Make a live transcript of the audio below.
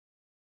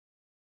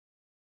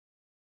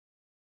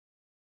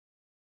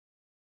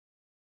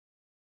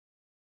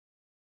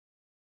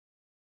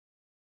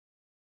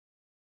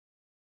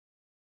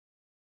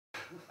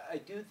I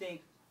do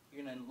think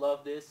you're going to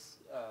love this.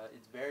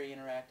 It's a very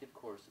interactive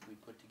course that we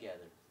put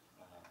together.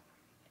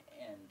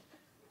 And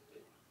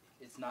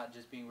it's not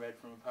just being read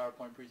from a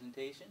PowerPoint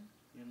presentation.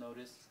 You'll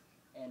notice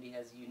Andy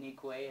has a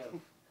unique way of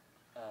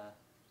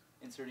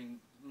inserting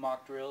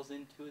mock drills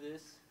into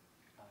this.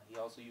 He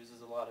also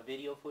uses a lot of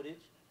video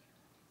footage,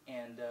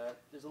 and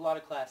there's a lot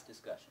of class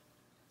discussion.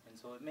 And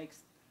so it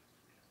makes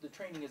the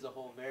training as a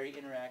whole very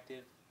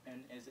interactive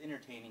and as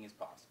entertaining as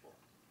possible.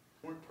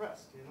 We're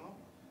impressed, you know?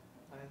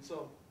 And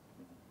so,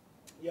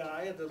 yeah,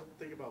 I had to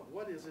think about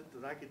what is it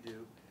that I could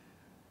do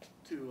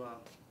to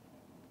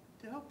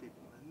help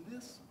people. And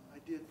this I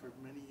did for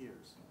many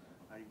years.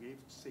 I gave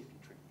safety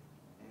training,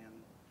 and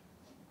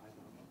I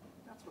thought,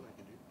 that's what I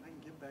can do. I can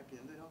get back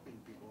into helping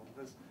people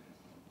because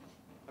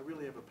I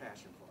really have a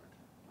passion for it.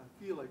 I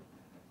feel like,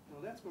 you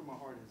know, that's where my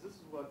heart is. This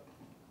is what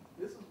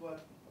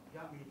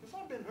got me, because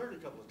I've been hurt a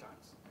couple of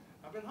times.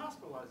 I've been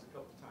hospitalized a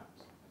couple of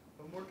times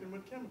from working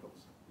with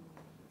chemicals.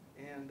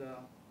 And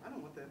I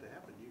don't want that to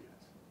happen to you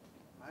guys.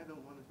 I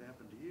don't want it to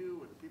happen to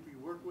you or the people you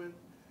work with.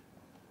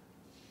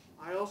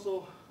 I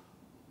also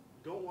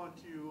don't want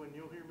you, and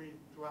you'll hear me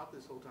throughout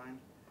this whole time,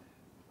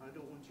 I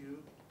don't want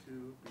you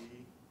to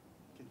be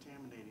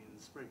contaminating and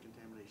spread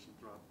contamination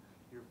throughout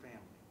your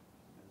family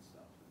and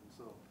stuff. And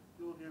so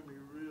you'll hear me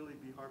really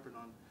be harping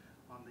on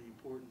the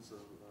importance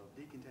of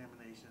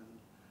decontamination,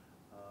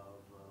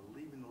 of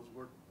leaving those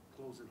work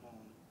clothes at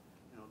home,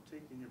 you know,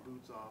 taking your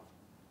boots off.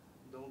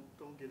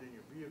 Don't get in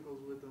your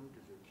vehicles with them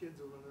because your kids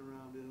are running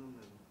around in them,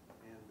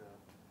 and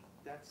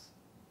that's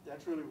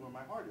really where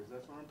my heart is.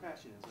 That's where I'm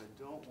passionate is. I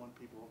don't want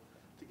people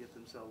to get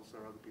themselves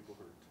or other people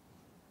hurt,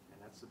 and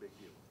that's the big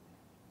deal.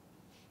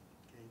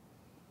 Okay,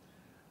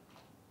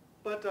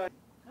 but 91,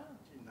 and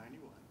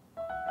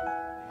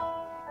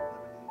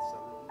living in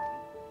Southern Illinois.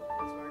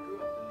 That's where I grew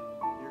up in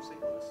near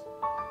St. Louis.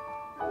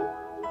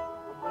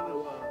 I'm one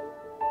of 9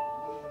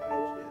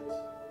 kids.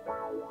 So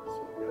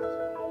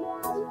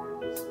guys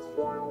are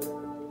sisters.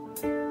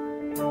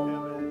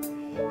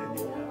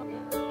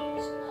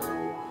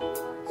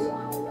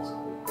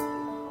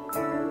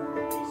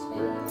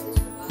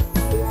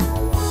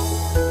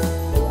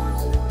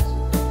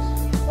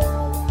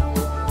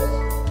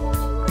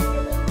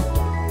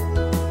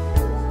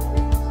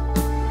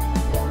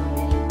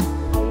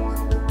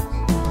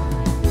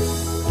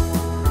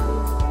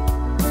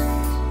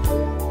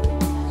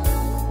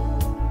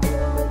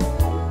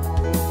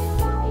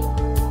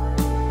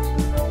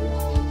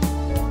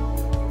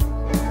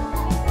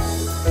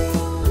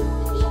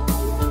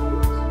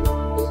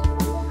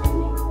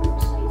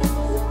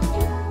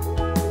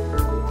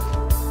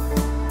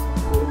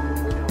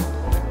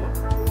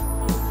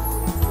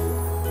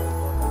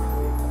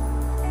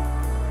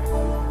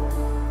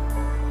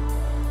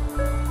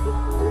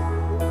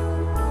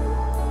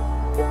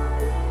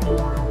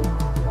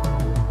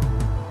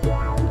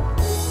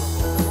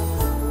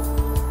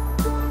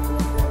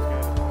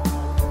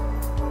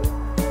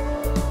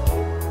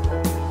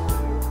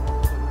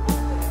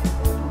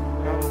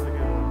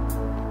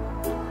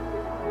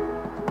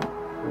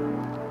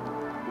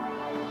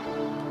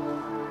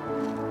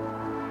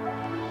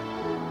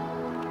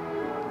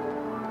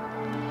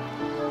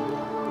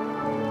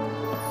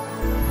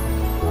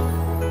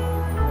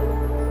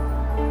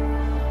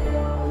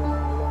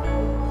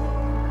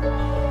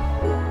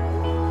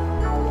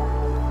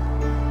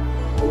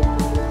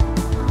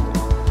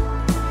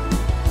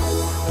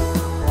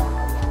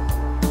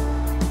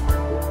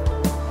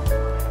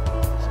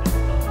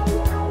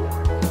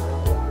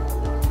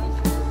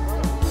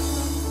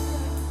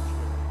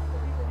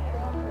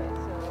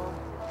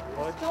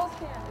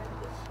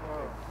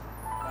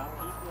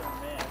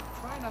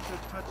 Try not to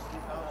touch the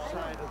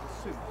outside of the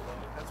suit.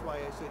 That's why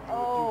I said you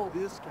would do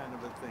this kind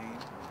of a thing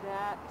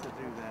to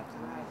do that.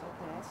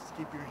 Just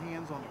keep your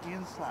hands on the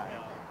inside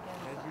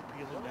as you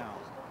peel it down.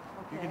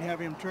 You can have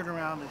him turn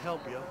around and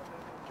help you.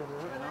 You know?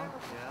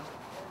 Yeah.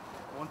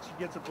 Once he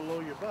gets it below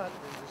your butt,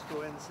 then just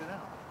go ahead and sit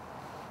down.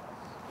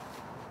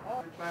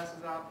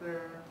 Classes out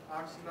there,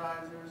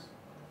 oxidizers,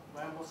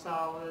 flammable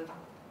solid,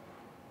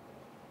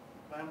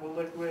 flammable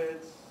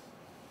liquids,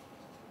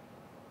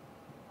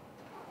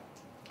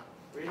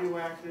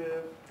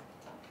 radioactive.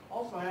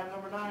 Also, I have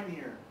number 9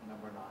 here.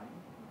 Number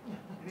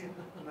 9?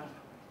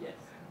 Yes.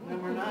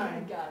 Number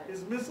 9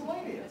 is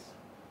miscellaneous.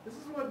 This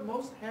is what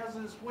most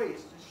hazardous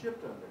waste is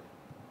shipped under.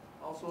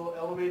 Also,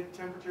 elevated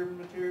temperature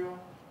material.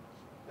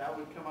 That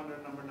would come under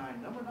number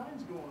 9. Number 9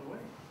 is going away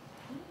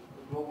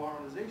with global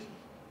harmonization.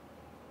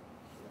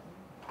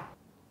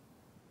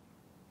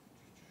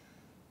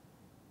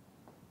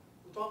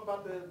 We'll talk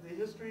about the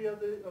history of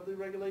the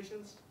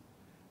regulations.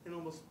 In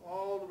almost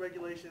all the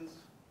regulations,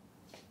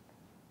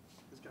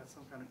 it's got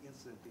some kind of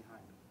incident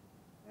behind it.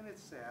 And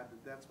it's sad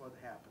that that's what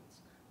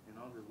happens. You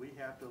know, that we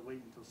have to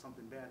wait until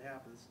something bad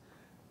happens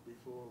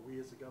before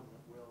we as a government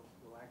will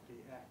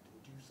actually act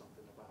and do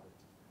something about it.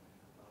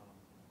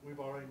 We've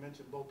already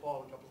mentioned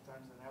Bhopal a couple of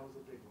times, and that was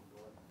a big one,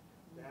 boy.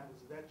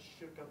 That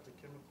shook up the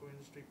chemical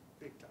industry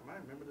big time. I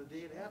remember the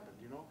day it happened,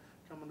 you know,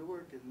 coming to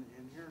work and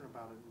hearing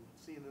about it and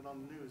seeing it on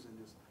the news and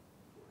just, of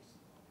course.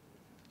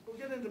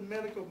 we'll get into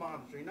medical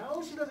monitoring. Now,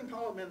 OSHA doesn't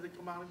call it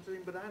medical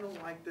monitoring, but I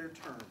don't like their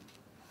term.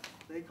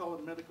 They call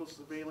it medical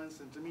surveillance,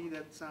 and to me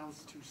that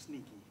sounds too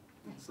sneaky.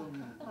 So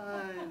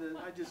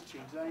I just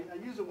changed it. I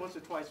use it once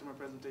or twice in my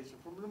presentation.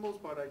 For the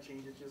most part, I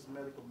change it just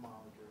medical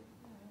monitoring.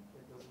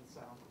 It doesn't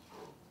sound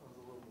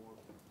a little more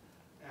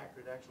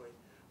accurate, actually.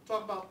 We'll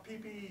talk about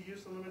PPE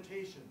use and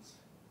limitations.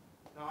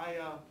 Now,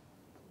 I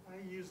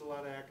use a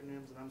lot of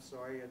acronyms, and I'm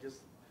sorry.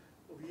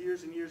 Over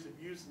years and years of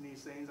using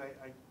these things,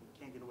 I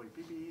can't get away.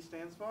 PPE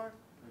stands for?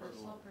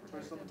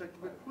 Personal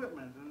protective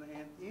equipment.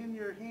 And in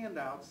your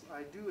handouts,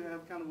 I do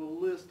have kind of a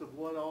list of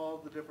what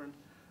all the different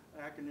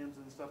acronyms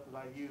and stuff that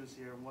I use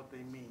here and what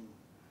they mean.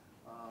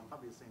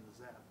 Probably the same as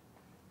that.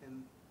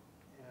 And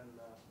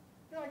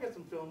I got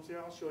some films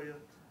here. I'll show you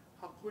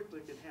how quickly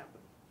it can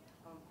happen.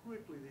 How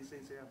quickly these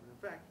things happen.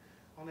 In fact,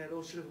 on that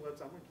OSHA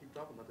website, I'm going to keep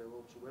talking about that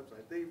OSHA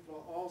website.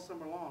 All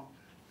summer long,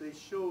 they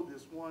showed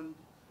this one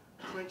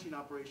trenching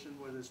operation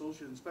where this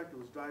OSHA inspector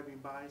was driving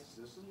by.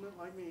 This isn't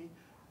like me.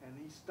 And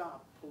he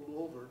stopped, pulled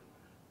over,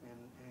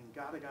 and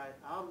got a guy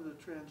out of the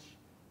trench,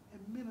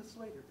 and minutes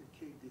later it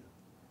caved in.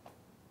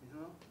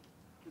 You know?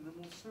 And it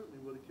most certainly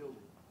would have killed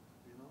him.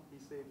 You know? He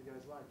saved the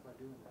guy's life by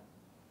doing that.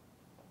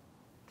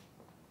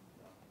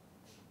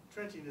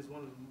 Trenching is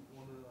another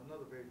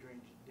very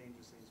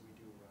dangerous things we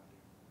do around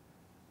here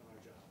on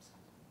our jobs.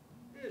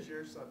 Here's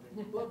your subject,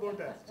 bloodborne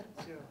pathogens.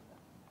 Yeah.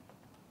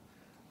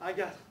 Like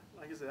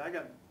I said, I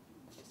got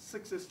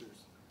 6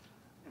 sisters.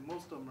 And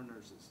most of them are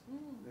nurses.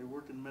 They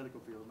work in the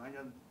medical field. And I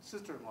got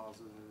sister-in-laws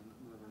that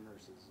are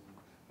nurses. And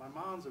my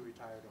mom's a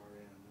retired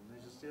RN. And they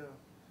just, yeah.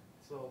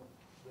 So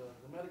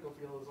the medical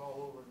field is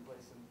all over the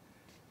place. And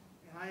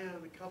I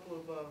have a couple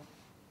of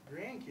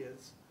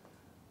grandkids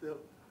that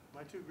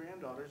my 2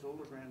 granddaughters,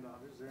 older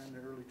granddaughters, they're in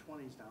their early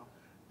 20s now.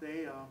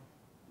 They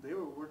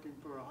were working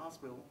for a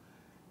hospital,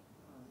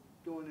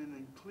 going in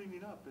and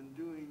cleaning up and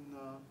doing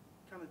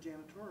kind of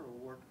janitorial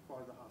work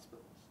for the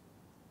hospitals.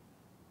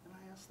 And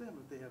I asked them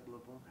if they had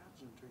bloodborne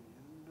pathogen training,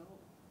 and no,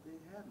 they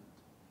hadn't.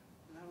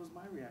 And that was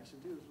my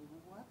reaction too, is,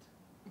 what?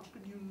 How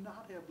could you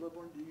not have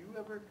bloodborne? Do you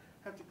ever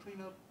have to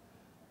clean up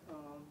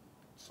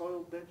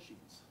soiled bed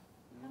sheets,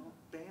 you know,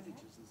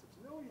 bandages and stuff?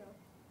 Oh yeah.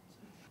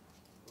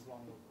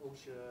 Along with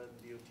OSHA and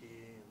DOT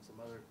and some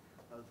other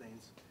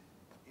things.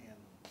 And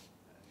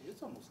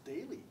it's almost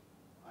daily.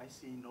 I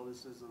see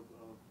notices of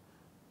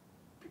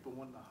people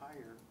wanting to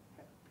hire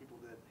people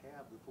that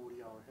have the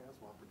 40-hour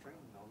HAZWOPER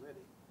training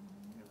already,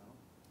 you know.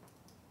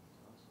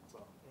 So,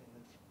 and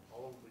it's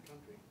all over the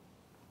country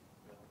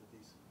that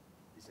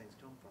these things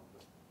come from.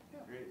 But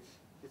yeah, great.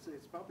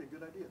 It's probably a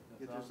good idea.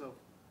 That's Get awesome.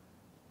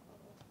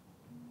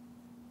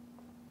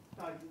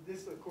 yourself.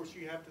 This, of course,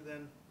 you have to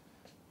then.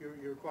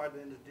 You're required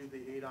then to do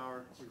the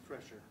 8-hour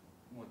refresher.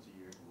 Once a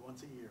year.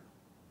 Once a year.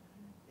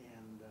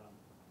 And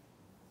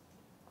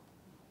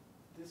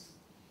this,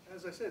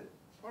 as I said,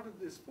 part of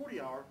this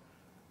 40-hour,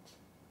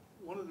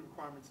 one of the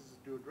requirements is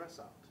to do a dress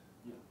out.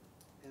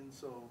 Yeah. And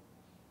so,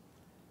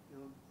 you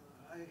know,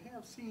 I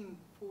have seen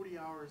 40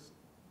 hours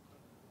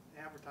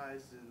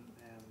advertised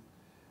and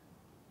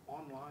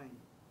online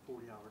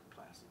 40-hour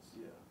classes.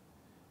 Yeah.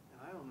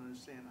 And I don't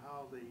understand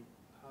how they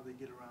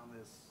get around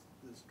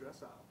this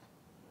dress out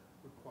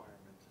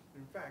requirement.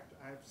 In fact,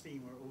 I've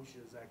seen where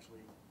OSHA has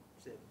actually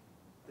said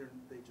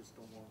they just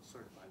don't want to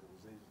certify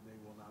those. They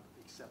will not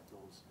accept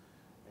those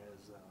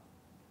as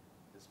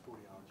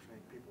 40-hour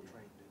people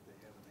trained if they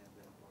haven't had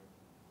that part.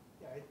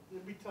 Yeah,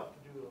 it'd be tough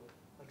to do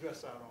a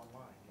dress out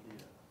online,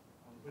 you know,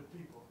 with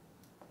people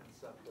and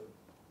stuff. But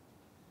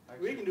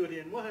we can do it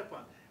here, and we'll have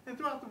fun. And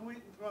throughout the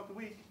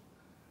week,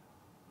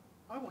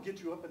 I will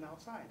get you up and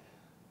outside.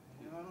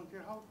 You know, I don't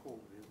care how cold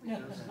it is,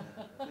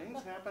 because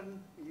things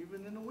happen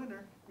even in the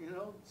winter. You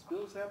know,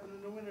 spills happen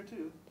in the winter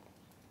too.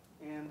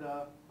 And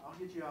I'll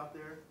get you out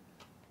there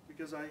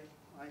because I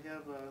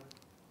have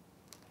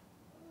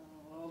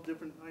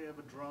I have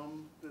a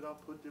drum that I'll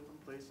put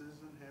different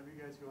places and have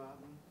you guys go out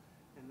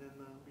and then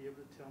be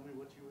able to tell me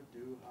what you would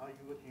do, how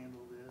you would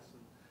handle this,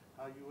 and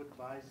how you would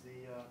advise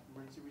the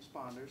emergency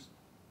responders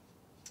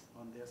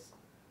on this.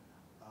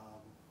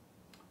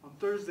 On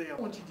Thursday, I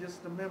want you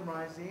just to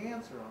memorize the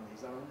answer on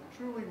these. I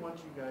truly want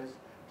you guys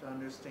to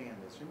understand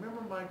this. Remember,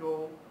 my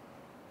goal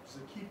is to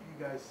keep you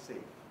guys safe,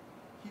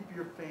 keep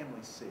your family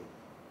safe.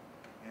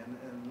 And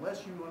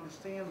unless you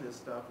understand this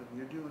stuff and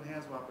you're doing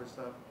HAZWOPER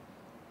stuff,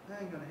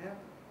 that ain't gonna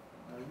happen.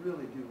 I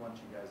really do want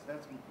you guys.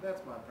 That's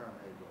my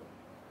primary goal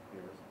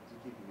here, is to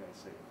keep you guys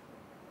safe.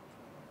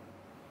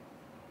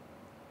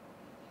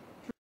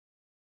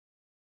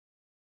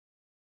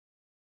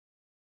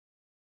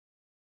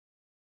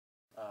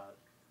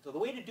 So the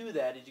way to do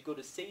that is you go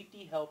to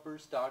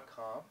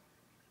safetyhelpers.com.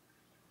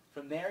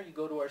 From there you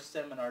go to our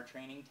seminar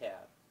training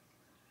tab.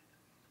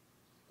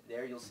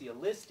 There you'll see a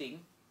listing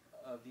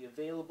of the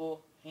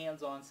available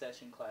hands-on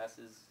session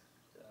classes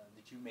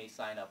that you may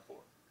sign up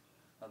for.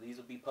 Now these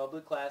will be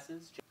public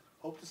classes.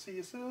 Hope to see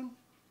you soon.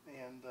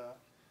 And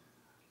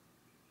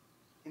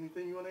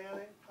anything you want to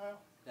add, Kyle?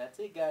 That's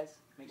it, guys.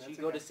 Make sure you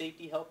go to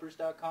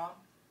safetyhelpers.com.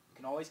 You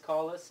can always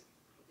call us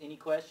any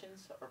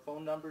questions, our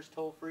phone number is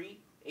toll free,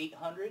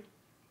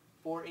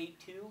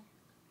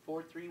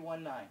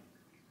 800-482-4319.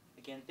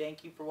 Again,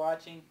 thank you for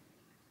watching,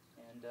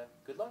 and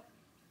good luck.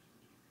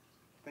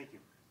 Thank you.